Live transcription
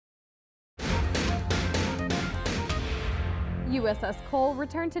USS Cole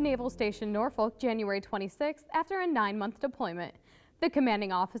returned to Naval Station Norfolk January 26th after a 9-month deployment. The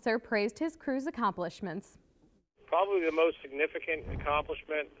commanding officer praised his crew's accomplishments. Probably the most significant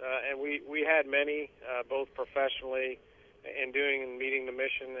accomplishment, and we had many, both professionally in doing and meeting the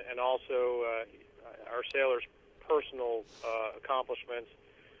mission, and also our sailors' personal accomplishments.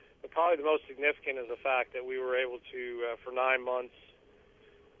 But probably the most significant is the fact that we were able to, for 9 months,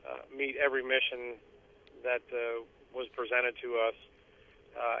 meet every mission that was presented to us,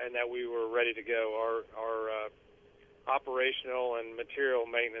 and that we were ready to go. Our operational and material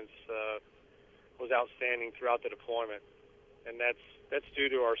maintenance was outstanding throughout the deployment, and that's due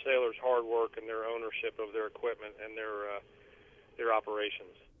to our sailors' hard work and their ownership of their equipment and their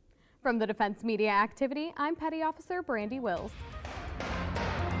operations. From the Defense Media Activity, I'm Petty Officer Brandy Wills.